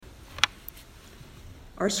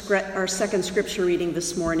Our second scripture reading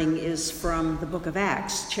this morning is from the book of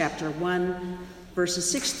Acts, chapter 1,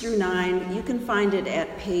 verses 6 through 9. You can find it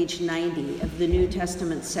at page 90 of the New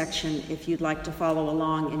Testament section if you'd like to follow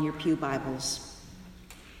along in your pew Bibles.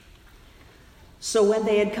 So when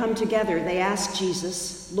they had come together, they asked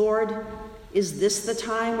Jesus, "Lord, is this the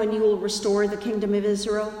time when you will restore the kingdom of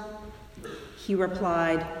Israel?" He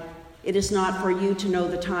replied, "It is not for you to know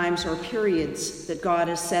the times or periods that God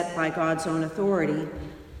has set by God's own authority,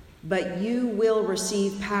 but you will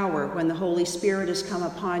receive power when the Holy Spirit has come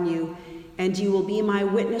upon you, and you will be my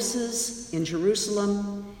witnesses in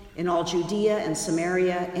Jerusalem, in all Judea and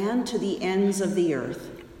Samaria, and to the ends of the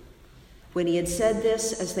earth." When he had said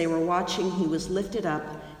this, as they were watching, he was lifted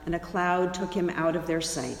up, and a cloud took him out of their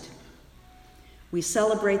sight. We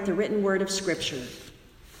celebrate the written word of Scripture.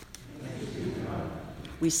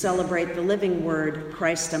 We celebrate the living word,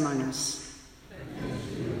 Christ among us.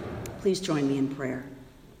 Please join me in prayer.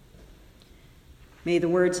 May the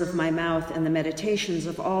words of my mouth and the meditations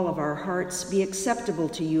of all of our hearts be acceptable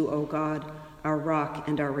to you, O God, our rock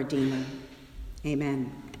and our Redeemer.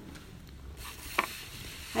 Amen.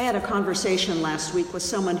 I had a conversation last week with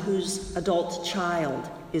someone whose adult child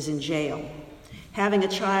is in jail. Having a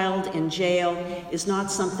child in jail is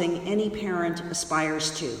not something any parent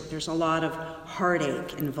aspires to. There's a lot of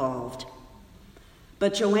heartache involved.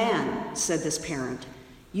 But Joanne, said this parent,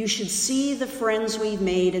 "You should see the friends we've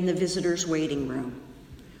made in the visitors' waiting room.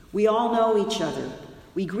 We all know each other.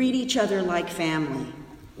 We greet each other like family.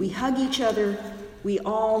 We hug each other. We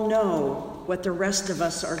all know what the rest of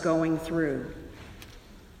us are going through."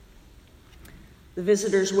 The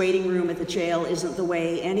visitors' waiting room at the jail isn't the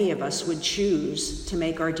way any of us would choose to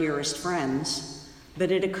make our dearest friends, but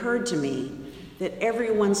it occurred to me that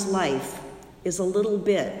everyone's life is a little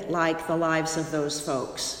bit like the lives of those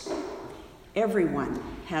folks. Everyone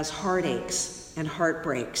has heartaches and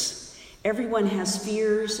heartbreaks. Everyone has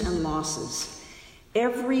fears and losses.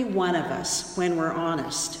 Every one of us, when we're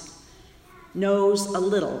honest, knows a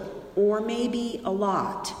little, or maybe a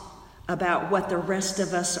lot, about what the rest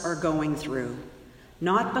of us are going through.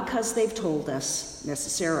 Not because they've told us,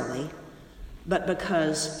 necessarily, but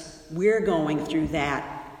because we're going through that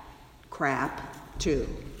crap, too.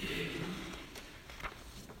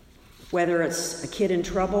 Whether it's a kid in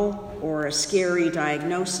trouble or a scary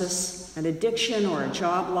diagnosis, an addiction or a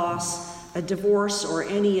job loss, a divorce, or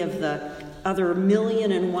any of the other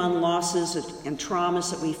 1,000,001 losses and traumas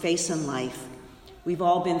that we face in life, we've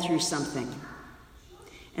all been through something.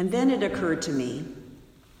 And then it occurred to me,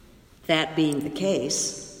 that being the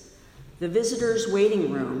case, the visitors'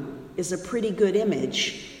 waiting room is a pretty good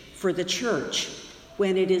image for the church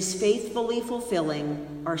when it is faithfully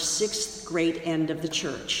fulfilling our sixth great end of the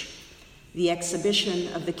church, the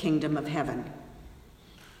exhibition of the kingdom of heaven.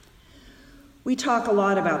 We talk a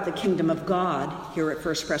lot about the kingdom of God here at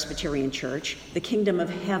First Presbyterian Church. The kingdom of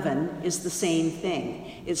heaven is the same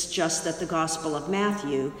thing. It's just that the Gospel of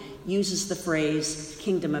Matthew uses the phrase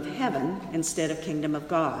kingdom of heaven instead of kingdom of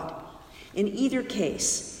God. In either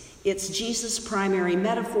case, it's Jesus' primary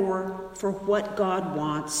metaphor for what God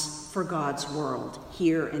wants for God's world,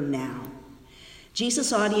 here and now.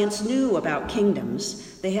 Jesus' audience knew about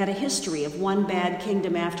kingdoms. They had a history of one bad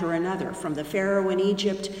kingdom after another, from the Pharaoh in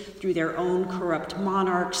Egypt through their own corrupt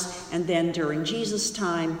monarchs, and then during Jesus'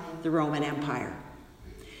 time, the Roman Empire.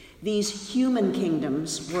 These human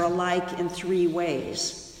kingdoms were alike in three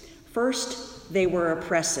ways. First, they were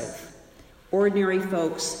oppressive. Ordinary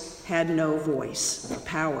folks had no voice or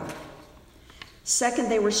power. Second,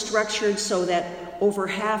 they were structured so that over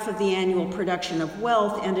half of the annual production of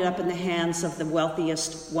wealth ended up in the hands of the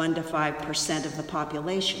wealthiest 1 to 5% of the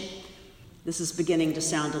population. This is beginning to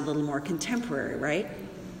sound a little more contemporary, right?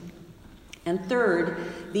 And third,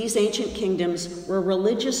 these ancient kingdoms were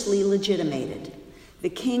religiously legitimated. The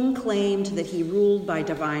king claimed that he ruled by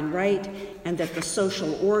divine right and that the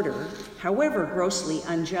social order, however grossly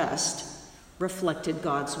unjust, reflected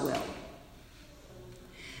God's will.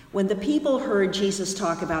 When the people heard Jesus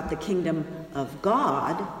talk about the kingdom of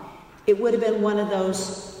God, it would have been one of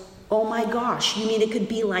those, "Oh my gosh, you mean it could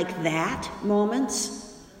be like that?"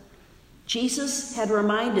 moments. Jesus had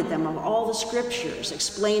reminded them of all the scriptures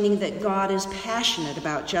explaining that God is passionate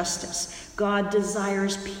about justice. God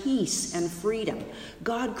desires peace and freedom.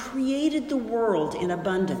 God created the world in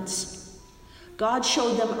abundance. God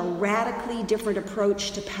showed them a radically different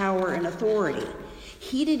approach to power and authority.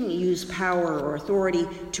 He didn't use power or authority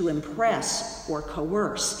to impress or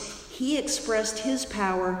coerce. He expressed his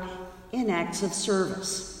power in acts of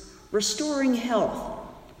service, restoring health,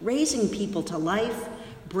 raising people to life,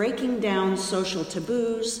 breaking down social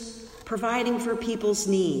taboos, providing for people's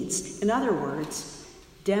needs. In other words,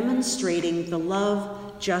 demonstrating the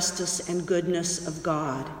love, justice, and goodness of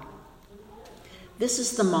God. This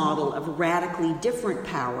is the model of radically different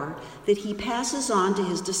power that he passes on to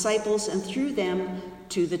his disciples and through them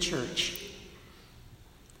to the church.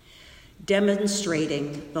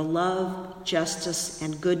 Demonstrating the love, justice,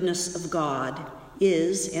 and goodness of God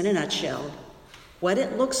is, in a nutshell, what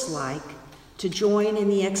it looks like to join in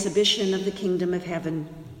the exhibition of the kingdom of heaven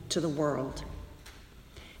to the world.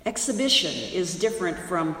 Exhibition is different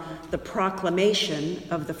from the proclamation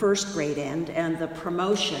of the first grade end and the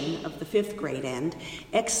promotion of the fifth grade end.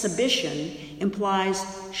 Exhibition implies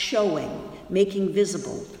showing, making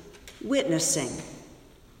visible, witnessing.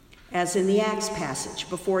 As in the Acts passage,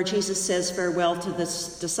 before Jesus says farewell to the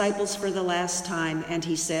disciples for the last time, and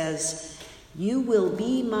he says, "You will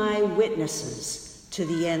be my witnesses to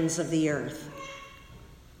the ends of the earth."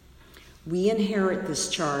 We inherit this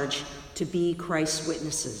charge to be Christ's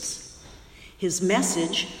witnesses. His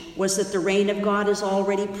message was that the reign of God is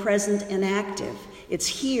already present and active. It's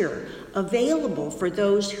here, available for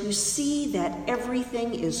those who see that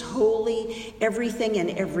everything is holy, everything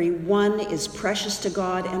and everyone is precious to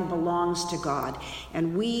God and belongs to God.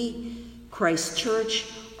 And we, Christ's church,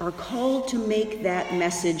 are called to make that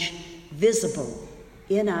message visible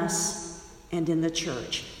in us and in the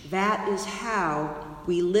church. That is how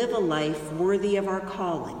we live a life worthy of our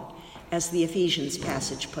calling, as the Ephesians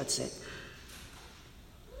passage puts it.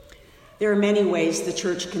 There are many ways the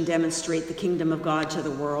church can demonstrate the kingdom of God to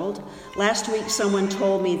the world. Last week, someone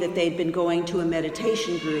told me that they'd been going to a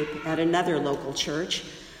meditation group at another local church.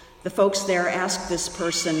 The folks there asked this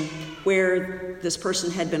person where this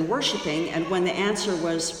person had been worshiping, and when the answer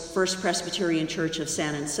was First Presbyterian Church of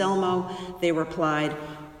San Anselmo, they replied,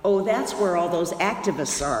 "Oh, that's where all those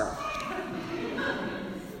activists are."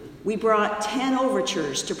 We brought 10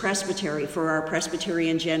 overtures to presbytery for our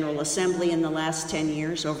Presbyterian General Assembly in the last 10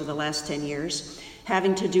 years, over the last 10 years,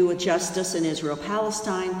 having to do with justice in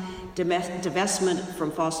Israel-Palestine, divestment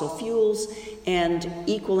from fossil fuels, and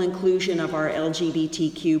equal inclusion of our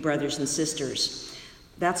LGBTQ brothers and sisters.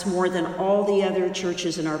 That's more than all the other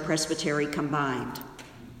churches in our presbytery combined.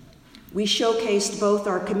 We showcased both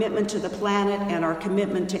our commitment to the planet and our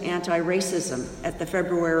commitment to anti-racism at the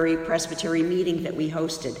February presbytery meeting that we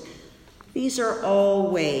hosted. These are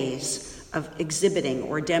all ways of exhibiting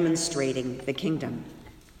or demonstrating the kingdom.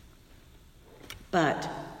 But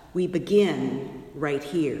we begin right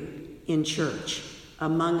here in church,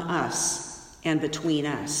 among us and between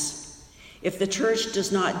us. If the church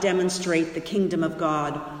does not demonstrate the kingdom of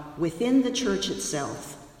God within the church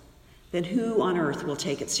itself, then who on earth will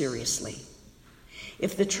take it seriously?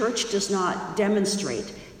 If the church does not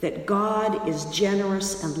demonstrate that God is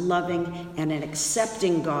generous and loving and an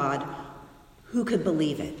accepting God, who could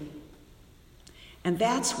believe it? And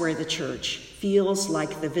that's where the church feels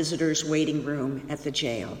like the visitor's waiting room at the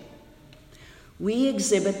jail. We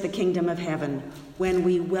exhibit the kingdom of heaven when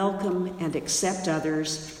we welcome and accept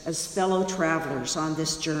others as fellow travelers on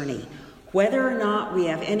this journey, whether or not we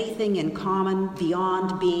have anything in common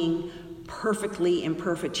beyond being perfectly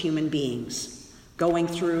imperfect human beings, going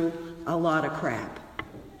through a lot of crap.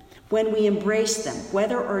 When we embrace them,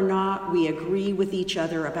 whether or not we agree with each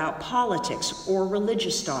other about politics or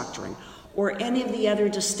religious doctrine or any of the other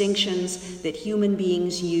distinctions that human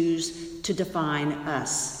beings use to define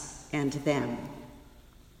us and them.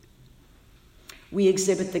 We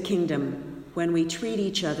exhibit the kingdom when we treat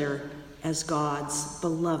each other as God's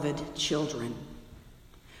beloved children.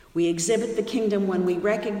 We exhibit the kingdom when we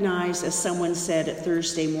recognize, as someone said at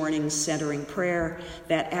Thursday morning's centering prayer,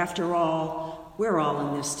 that after all, we're all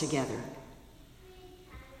in this together.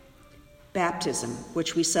 Baptism,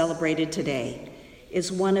 which we celebrated today,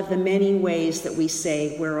 is one of the many ways that we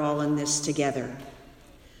say we're all in this together.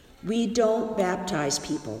 We don't baptize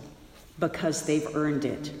people because they've earned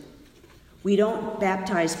it. We don't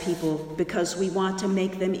baptize people because we want to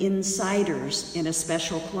make them insiders in a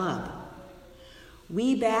special club.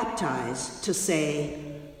 We baptize to say,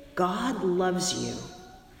 God loves you.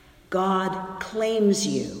 God claims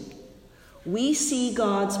you. We see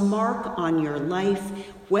God's mark on your life,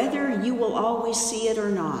 whether you will always see it or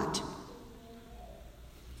not.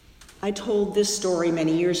 I told this story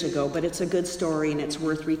many years ago, but it's a good story and it's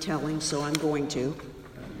worth retelling, so I'm going to.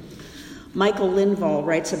 Michael Linvall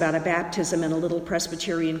writes about a baptism in a little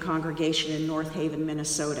Presbyterian congregation in North Haven,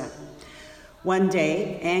 Minnesota. One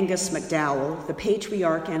day, Angus McDowell, the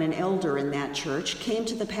patriarch and an elder in that church, came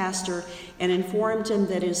to the pastor and informed him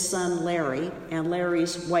that his son Larry and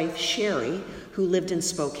Larry's wife Sherry, who lived in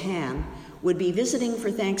Spokane, would be visiting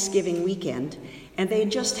for Thanksgiving weekend, and they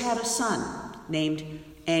had just had a son named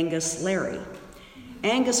Angus Larry.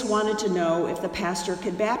 Angus wanted to know if the pastor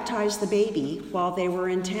could baptize the baby while they were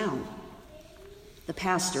in town. The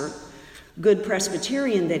pastor, good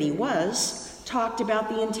Presbyterian that he was, talked about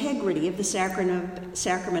the integrity of the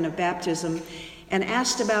sacrament of baptism and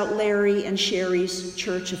asked about Larry and Sherry's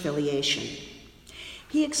church affiliation.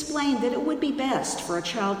 He explained that it would be best for a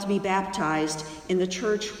child to be baptized in the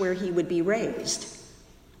church where he would be raised.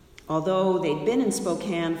 Although they'd been in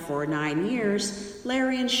Spokane for 9 years,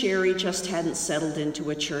 Larry and Sherry just hadn't settled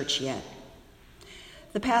into a church yet.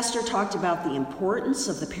 The pastor talked about the importance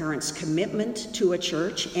of the parents' commitment to a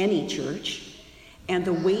church, any church, and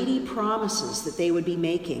the weighty promises that they would be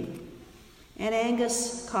making. And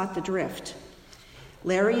Angus caught the drift.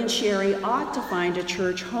 Larry and Sherry ought to find a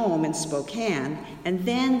church home in Spokane, and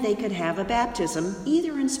then they could have a baptism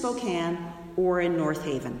either in Spokane or in North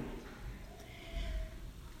Haven.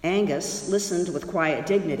 Angus listened with quiet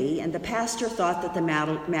dignity, and the pastor thought that the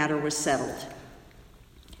matter was settled.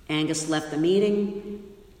 Angus left the meeting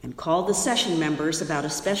and called the session members about a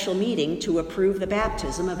special meeting to approve the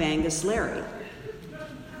baptism of Angus Larry.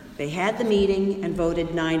 They had the meeting and voted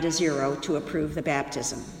 9-0 to approve the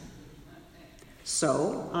baptism.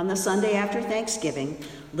 So, on the Sunday after Thanksgiving,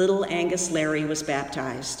 little Angus Larry was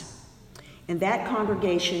baptized. In that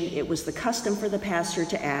congregation, it was the custom for the pastor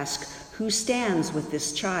to ask, "Who stands with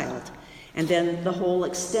this child?" And then the whole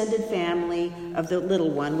extended family of the little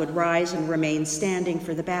one would rise and remain standing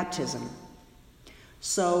for the baptism.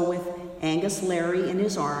 So, with Angus Larry in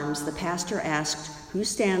his arms, the pastor asked, "Who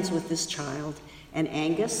stands with this child?" And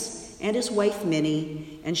Angus and his wife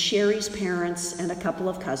Minnie and Sherry's parents and a couple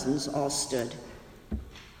of cousins all stood.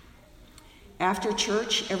 After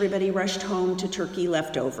church, everybody rushed home to turkey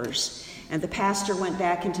leftovers, and the pastor went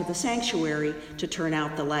back into the sanctuary to turn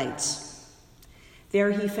out the lights.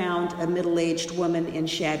 There he found a middle-aged woman in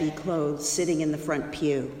shabby clothes sitting in the front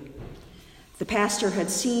pew. The pastor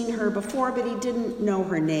had seen her before, but he didn't know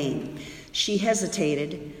her name. She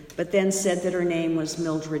hesitated, but then said that her name was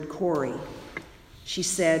Mildred Corey. She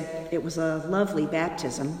said it was a lovely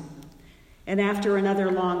baptism. And after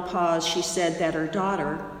another long pause, she said that her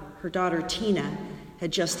daughter Tina,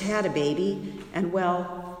 had just had a baby, and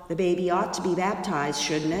well, the baby ought to be baptized,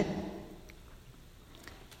 shouldn't it?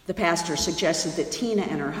 The pastor suggested that Tina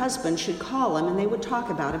and her husband should call him and they would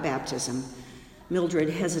talk about a baptism.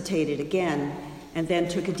 Mildred hesitated again and then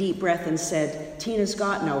took a deep breath and said, "Tina's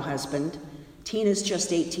got no husband. Tina's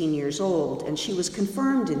just 18 years old, and she was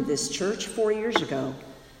confirmed in this church 4 years ago.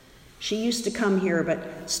 She used to come here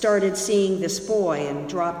but started seeing this boy and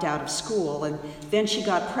dropped out of school, and then she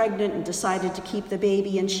got pregnant and decided to keep the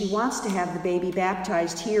baby, and she wants to have the baby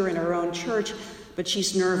baptized here in her own church, but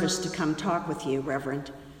she's nervous to come talk with you, Reverend.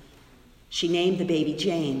 She named the baby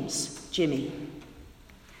Jimmy."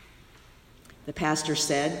 The pastor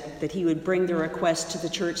said that he would bring the request to the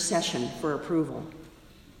church session for approval.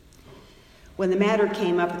 When the matter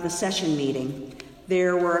came up at the session meeting,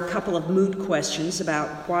 there were a couple of moot questions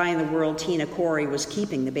about why in the world Tina Corey was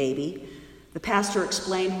keeping the baby. The pastor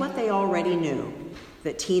explained what they already knew,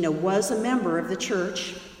 that Tina was a member of the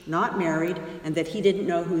church, not married, and that he didn't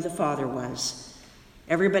know who the father was.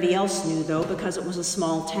 Everybody else knew, though, because it was a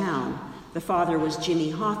small town. The father was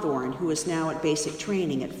Jimmy Hawthorne, who is now at basic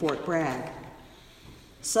training at Fort Bragg.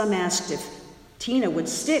 Some asked if Tina would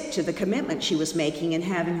stick to the commitment she was making in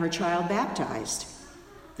having her child baptized.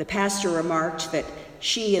 The pastor remarked that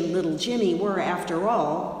she and little Jimmy were, after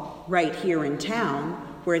all, right here in town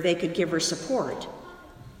where they could give her support.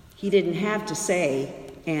 He didn't have to say,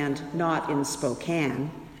 "and not in Spokane."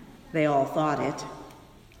 They all thought it.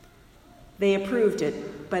 They approved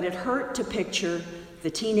it, but it hurt to picture the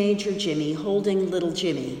teenager Jimmy holding little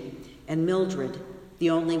Jimmy and Mildred, the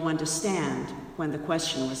only one to stand when the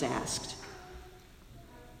question was asked.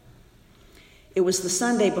 It was the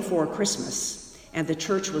Sunday before Christmas, and the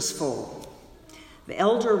church was full. The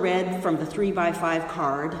elder read from the 3x5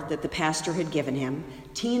 card that the pastor had given him,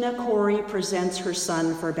 "Tina Corey presents her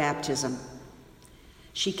son for baptism."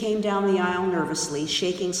 She came down the aisle nervously,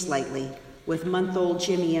 shaking slightly, with month-old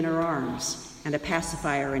Jimmy in her arms and a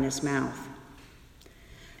pacifier in his mouth.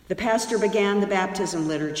 The pastor began the baptism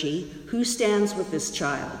liturgy, "Who stands with this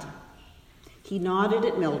child?" He nodded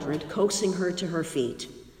at Mildred, coaxing her to her feet.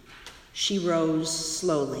 She rose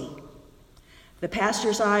slowly. The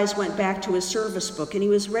pastor's eyes went back to his service book, and he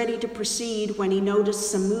was ready to proceed when he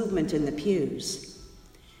noticed some movement in the pews.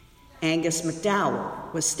 Angus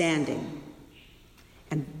McDowell was standing,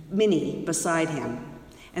 and Minnie beside him,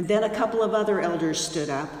 and then a couple of other elders stood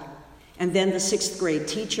up, and then the sixth grade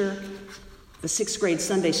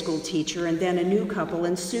Sunday school teacher, and then a new couple,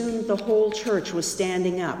 and soon the whole church was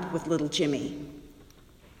standing up with little Jimmy.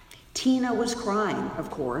 Tina was crying, of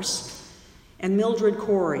course, and Mildred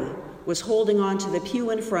Corey was holding on to the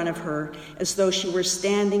pew in front of her as though she were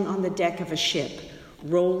standing on the deck of a ship,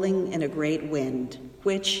 rolling in a great wind,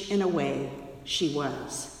 which, in a way, she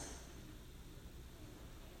was.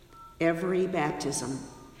 Every baptism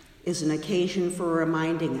is an occasion for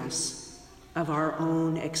reminding us of our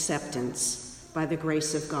own acceptance by the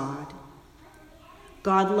grace of God.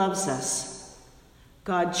 God loves us.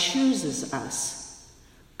 God chooses us.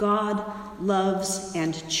 God loves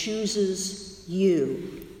and chooses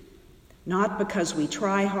you, not because we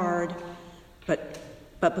try hard, but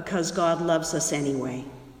because God loves us anyway.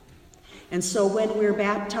 And so when we're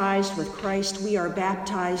baptized with Christ, we are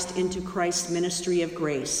baptized into Christ's ministry of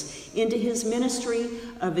grace, into his ministry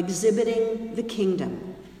of exhibiting the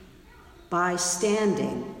kingdom by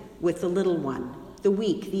standing with the little one, the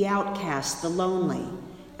weak, the outcast, the lonely,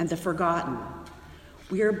 and the forgotten.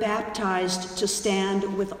 We are baptized to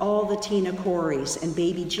stand with all the Tina Coreys and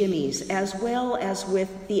baby Jimmies, as well as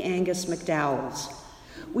with the Angus McDowells.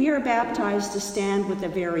 We are baptized to stand with the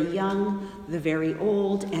very young, the very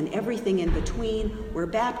old, and everything in between. We're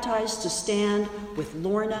baptized to stand with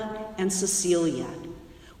Lorna and Cecilia.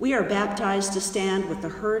 We are baptized to stand with the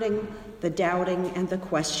hurting, the doubting, and the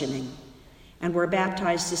questioning. And we're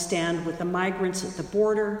baptized to stand with the migrants at the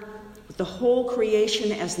border, with the whole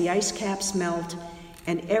creation as the ice caps melt,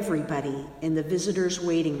 and everybody in the visitors'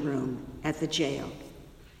 waiting room at the jail.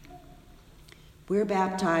 We're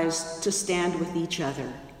baptized to stand with each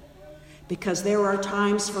other, because there are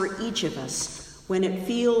times for each of us when it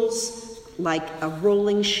feels like a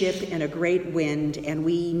rolling ship in a great wind and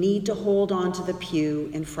we need to hold on to the pew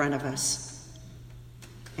in front of us.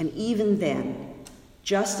 And even then,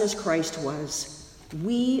 just as Christ was,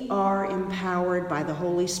 we are empowered by the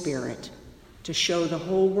Holy Spirit to show the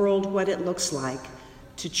whole world what it looks like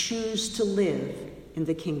to choose to live in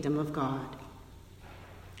the kingdom of God.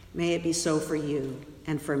 May it be so for you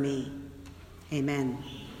and for me. Amen.